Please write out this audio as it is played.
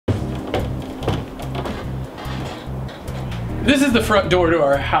This is the front door to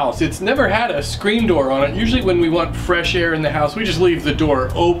our house. It's never had a screen door on it. Usually when we want fresh air in the house, we just leave the door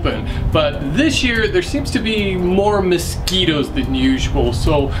open. But this year, there seems to be more mosquitoes than usual.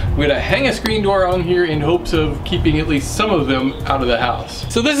 So we're gonna hang a screen door on here in hopes of keeping at least some of them out of the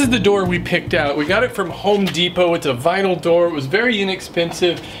house. So this is the door we picked out. We got it from Home Depot. It's a vinyl door. It was very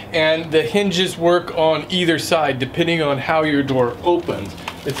inexpensive, and the hinges work on either side depending on how your door opens.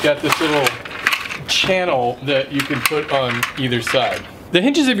 It's got this little channel that you can put on either side. The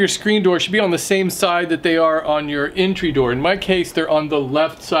hinges of your screen door should be on the same side that they are on your entry door. In my case, they're on the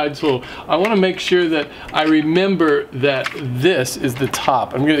left side, so I want to make sure that I remember that this is the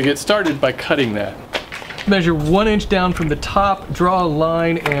top. I'm going to get started by cutting that. Measure 1 inch down from the top, draw a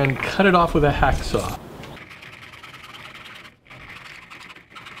line, and cut it off with a hacksaw.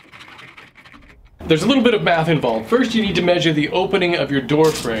 There's a little bit of math involved. First, you need to measure the opening of your door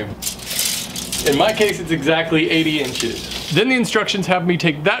frame. In my case, it's exactly 80 inches. Then the instructions have me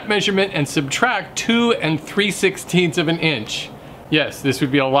take that measurement and subtract 2 3/16 of an inch. Yes, this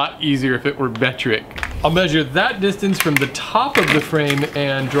would be a lot easier if it were metric. I'll measure that distance from the top of the frame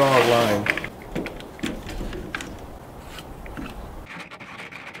and draw a line.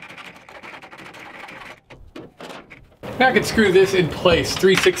 Now I can screw this in place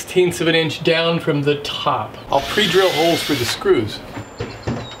 3/16 of an inch down from the top. I'll pre-drill holes for the screws.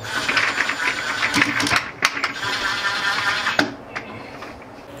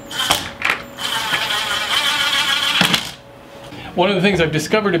 One of the things I've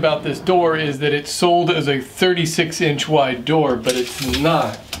discovered about this door is that it's sold as a 36-inch wide door, but it's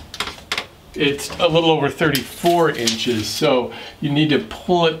not. It's a little over 34 inches, so you need to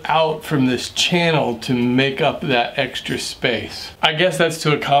pull it out from this channel to make up that extra space. I guess that's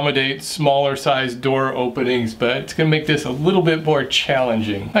to accommodate smaller sized door openings, but it's gonna make this a little bit more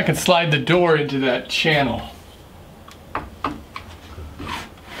challenging. I can slide the door into that channel.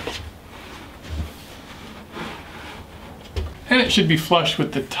 And it should be flush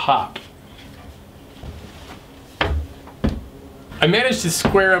with the top. I managed to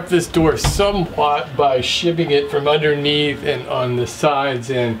square up this door somewhat by shipping it from underneath and on the sides,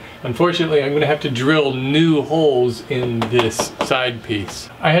 and unfortunately I'm going to have to drill new holes in this side piece.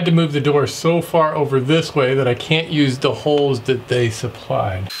 I had to move the door so far over this way that I can't use the holes that they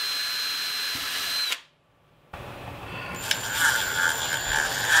supplied.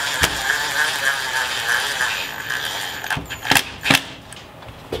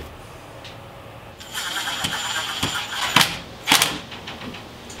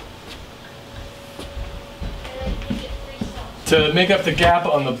 To make up the gap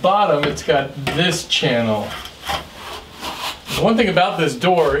on the bottom, it's got this channel. The one thing about this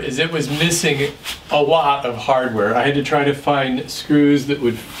door is it was missing a lot of hardware. I had to try to find screws that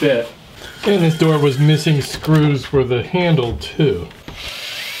would fit. And this door was missing screws for the handle too.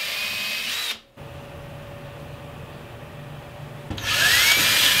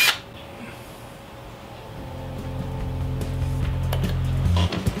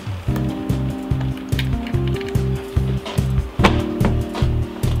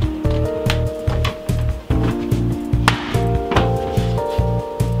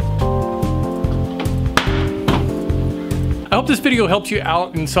 I hope this video helps you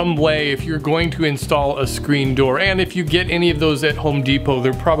out in some way if you're going to install a screen door, and if you get any of those at Home Depot,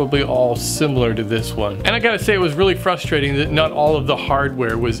 they're probably all similar to this one. And I gotta say, it was really frustrating that not all of the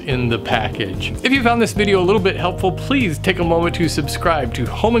hardware was in the package. If you found this video a little bit helpful, please take a moment to subscribe to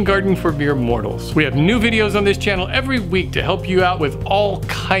Home and Garden for Mere Mortals. We have new videos on this channel every week to help you out with all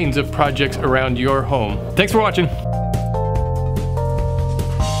kinds of projects around your home. Thanks for watching.